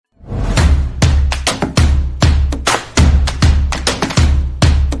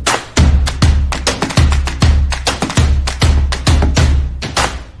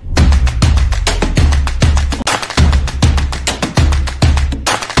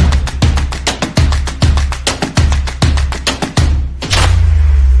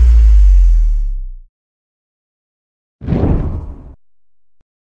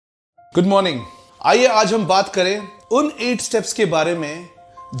Good morning. आइए आज हम बात करें उन 8 स्टेप्स के बारे में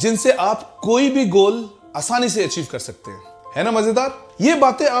जिनसे आप कोई भी गोल आसानी से अचीव कर सकते हैं। है ना मजेदार? ये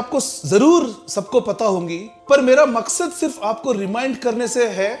बातें आपको जरूर सबको पता होंगी, पर मेरा मकसद सिर्फ आपको रिमाइंड करने से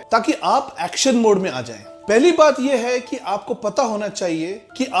है ताकि आप एक्शन मोड में आ जाएं। पहली बात यह है कि आपको पता होना चाहिए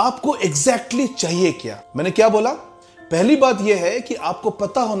कि आपको एग्जैक्टली चाहिए क्या। मैंने क्या बोला? पहली बात यह है कि आपको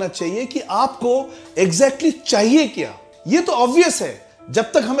पता होना चाहिए कि आपको एग्जैक्टली चाहिए क्या। ये तो ऑब्वियस है,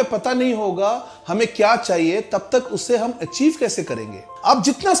 जब तक हमें पता नहीं होगा हमें क्या चाहिए तब तक उसे हम अचीव कैसे करेंगे। आप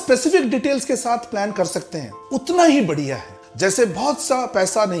जितना स्पेसिफिक डिटेल्स के साथ प्लान कर सकते हैं उतना ही बढ़िया है। जैसे बहुत सा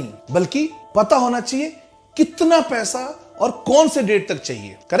पैसा नहीं, बल्कि पता होना चाहिए कितना पैसा और कौन से डेट तक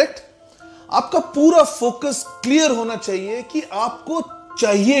चाहिए। करेक्ट? आपका पूरा फोकस क्लियर होना चाहिए कि आपको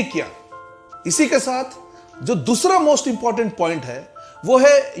चाहिए क्या। इसी के साथ जो दूसरा मोस्ट इंपॉर्टेंट पॉइंट है वो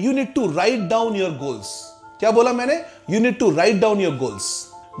है you need to write down your goals. क्या बोला मैंने? You need to write down your goals.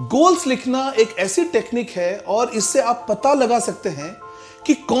 Goals लिखना एक ऐसी टेक्निक है और इससे आप पता लगा सकते हैं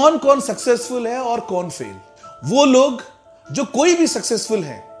कि कौन कौन सक्सेसफुल है और कौन फेल। वो लोग जो कोई भी सक्सेसफुल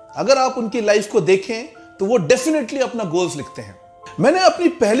हैं, अगर आप उनकी लाइफ को देखें तो वो डेफिनेटली अपना गोल्स लिखते हैं। मैंने अपनी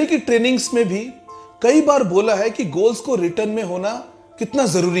पहले की ट्रेनिंग्स में भी कई बार बोला है कि गोल्स को रिटर्न में होना कितना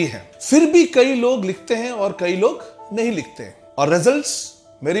जरूरी है। फिर भी कई लोग लिखते हैं और कई लोग नहीं लिखते हैं, और रिजल्ट्स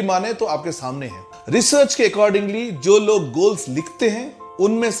मेरी माने तो आपके सामने है। रिसर्च के अकॉर्डिंगली जो लोग गोल्स लिखते हैं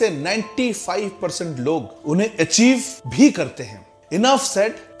उनमें से 95% लोग उन्हें अचीव भी करते हैं। Enough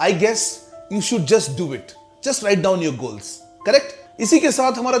said, I guess you should just do it, just write down your goals. Correct? इसी के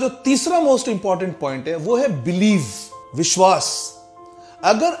साथ हमारा जो तीसरा मोस्ट इंपॉर्टेंट पॉइंट है वो है बिलीव, विश्वास।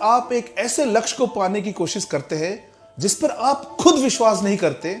 अगर आप एक ऐसे लक्ष्य को पाने की कोशिश करते हैं जिस पर आप खुद विश्वास नहीं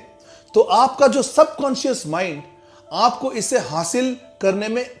करते, तो आपका जो सबकॉन्शियस माइंड आपको इसे हासिल करने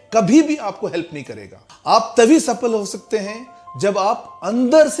में कभी भी आपको हेल्प नहीं करेगा। आप तभी सफल हो सकते हैं जब आप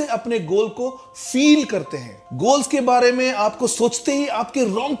अंदर से अपने गोल को फील करते हैं। गोल्स के बारे में आपको सोचते ही आपके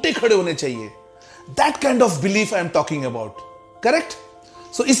रोंगटे खड़े होने चाहिए। That kind of belief I am talking about. Correct?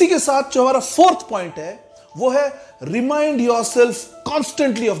 सो इसी के साथ जो हमारा फोर्थ पॉइंट है वो है remind yourself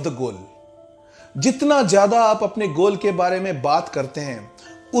constantly of the goal. जितना ज्यादा आप अपने गोल के बारे में बात करते हैं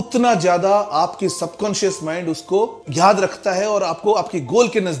उतना ज्यादा आपकी सबकॉन्शियस माइंड उसको याद रखता है और आपको आपके गोल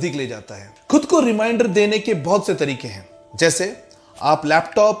के नजदीक ले जाता है। खुद को रिमाइंडर देने के बहुत से तरीके हैं। जैसे आप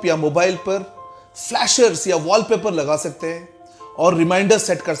लैपटॉप या मोबाइल पर फ्लैशर्स या वॉलपेपर लगा सकते हैं और रिमाइंडर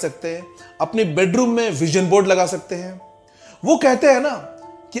सेट कर सकते हैं। अपने बेडरूम में विजन बोर्ड लगा सकते हैं। वो कहते हैं ना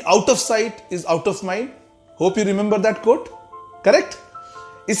कि out of site is out of mind. Hope you remember that coat. Correct?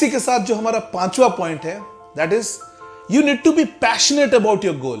 इसी के साथ जो हमारा पांचवा पॉइंट है that is You need to be passionate about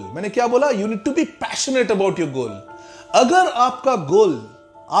your goal. मैंने क्या बोला? You need to be passionate about your goal. अगर आपका गोल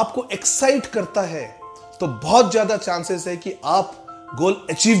आपको एक्साइट करता है तो बहुत ज्यादा चांसेस है कि आप गोल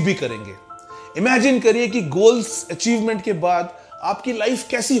अचीव भी करेंगे। इमेजिन करिए कि गोल्स अचीवमेंट के बाद आपकी लाइफ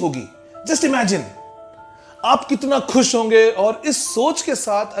कैसी होगी। जस्ट इमेजिन आप कितना खुश होंगे, और इस सोच के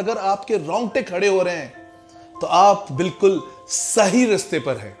साथ अगर आपके रोंगटे खड़े हो रहे हैं तो आप बिल्कुल सही रास्ते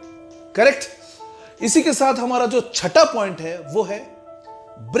पर हैं। करेक्ट? इसी के साथ हमारा जो छठा पॉइंट है वो है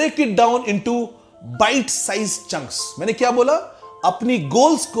break it down into bite size chunks. मैंने क्या बोला? अपनी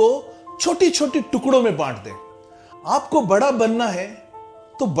गोल्स को छोटी छोटी टुकड़ों में बांट दें। आपको बड़ा बनना है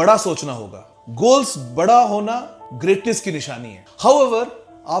तो बड़ा सोचना होगा। गोल्स बड़ा होना ग्रेटनेस की निशानी है। हाउएवर,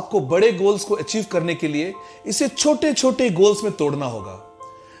 आपको बड़े गोल्स को अचीव करने के लिए इसे छोटे छोटे गोल्स में तोड़ना होगा।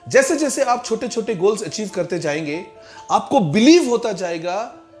 जैसे जैसे आप छोटे छोटे गोल्स अचीव करते जाएंगे आपको बिलीव होता जाएगा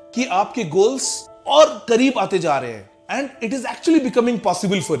कि आपके गोल्स और करीब आते जा रहे हैं, and it is actually becoming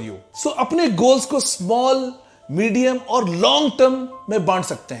possible for you. So अपने गोल्स को स्मॉल, मीडियम और लॉन्ग टर्म में बांट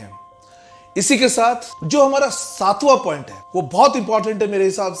सकते हैं। इसी के साथ जो हमारा सातवां पॉइंट है वो बहुत इंपॉर्टेंट है मेरे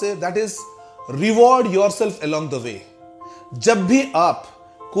हिसाब से, that is reward yourself along the way. जब भी आप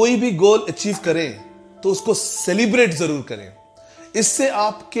कोई भी गोल अचीव करें तो उसको सेलिब्रेट जरूर करें। इससे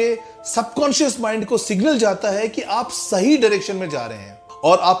आपके सबकॉन्शियस माइंड को सिग्नल जाता है कि आप सही डायरेक्शन में जा रहे हैं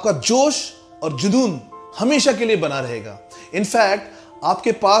और आपका जोश और जुनून हमेशा के लिए बना रहेगा। इनफैक्ट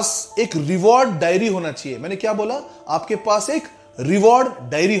आपके पास एक रिवॉर्ड डायरी होना चाहिए। मैंने क्या बोला? आपके पास एक रिवॉर्ड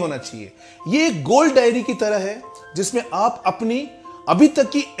डायरी होना चाहिए। ये एक गोल डायरी की तरह है जिसमें आप अपनी अभी तक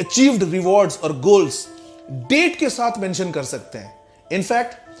की अचीव्ड रिवॉर्ड्स और गोल्स डेट के साथ मेंशन कर सकते हैं।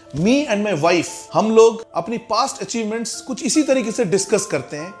 In fact me and my wife, हम लोग अपनी पास्ट अचीवमेंट्स कुछ इसी तरीके से डिस्कस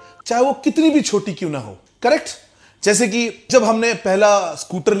करते हैं, चाहे वो कितनी भी छोटी क्यों ना हो। करेक्ट? जैसे कि जब हमने पहला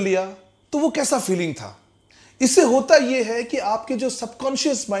स्कूटर लिया तो वो कैसा फीलिंग था। इससे होता यह है कि आपके जो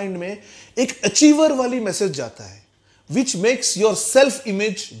सबकॉन्शियस माइंड में एक अचीवर वाली मैसेज जाता है which makes your self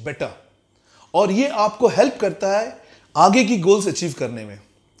image better, और ये आपको हेल्प करता है आगे की गोल्स अचीव करने में।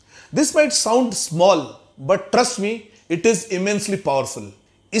 This might sound small but trust me it is immensely powerful.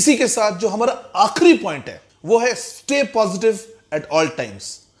 इसी के साथ जो हमारा आखिरी पॉइंट है वो है stay positive at all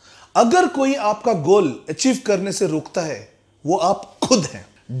times. अगर कोई आपका गोल अचीव करने से रोकता है वो आप खुद हैं।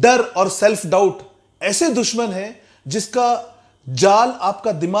 डर और सेल्फ डाउट ऐसे दुश्मन हैं जिसका जाल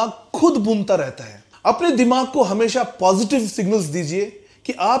आपका दिमाग खुद बुनता रहता है। अपने दिमाग को हमेशा पॉजिटिव सिग्नल्स दीजिए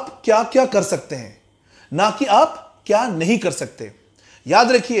कि आप क्या क्या कर सकते हैं, ना कि आप क्या नहीं कर सकते।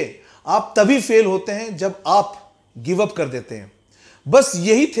 याद रखिए, आप तभी फेल होते हैं जब आप गिव अप कर देते हैं। बस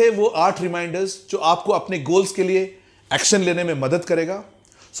यही थे वो 8 रिमाइंडर्स जो आपको अपने गोल्स के लिए एक्शन लेने में मदद करेगा।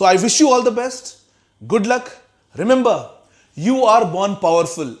 So I wish you all the best, good luck. Remember, you are born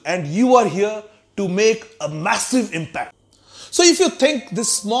powerful and you are here to make a massive impact. So if you think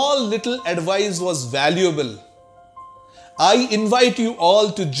this small little advice was valuable, I invite you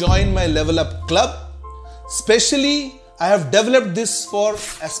all to join my Level Up Club. Specially, I have developed this for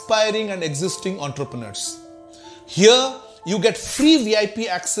aspiring and existing entrepreneurs. Here, you get free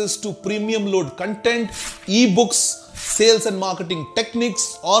VIP access to premium load content, ebooks, sales and marketing techniques,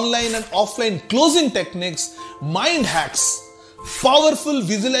 online and offline closing techniques, mind hacks, powerful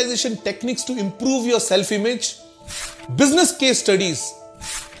visualization techniques to improve your self-image, business case studies,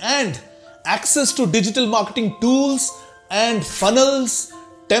 and access to digital marketing tools and funnels,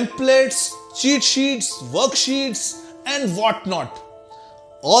 templates, cheat sheets, worksheets, and whatnot.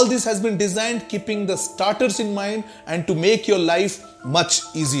 All this has been designed keeping the starters in mind and to make your life much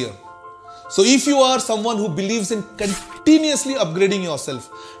easier. So if you are someone who believes in continuously upgrading yourself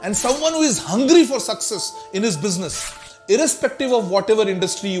and someone who is hungry for success in his business, irrespective of whatever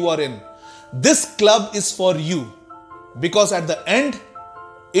industry you are in, this club is for you. Because at the end,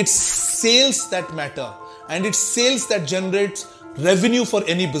 it's sales that matter and it's sales that generates revenue for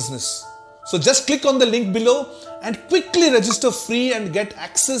any business. So just click on the link below and quickly register free and get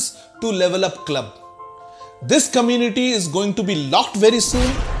access to Level Up Club. This community is going to be locked very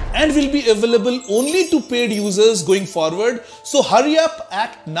soon and will be available only to paid users going forward. So hurry up,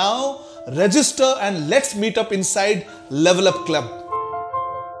 act now, register, and let's meet up inside Level Up Club.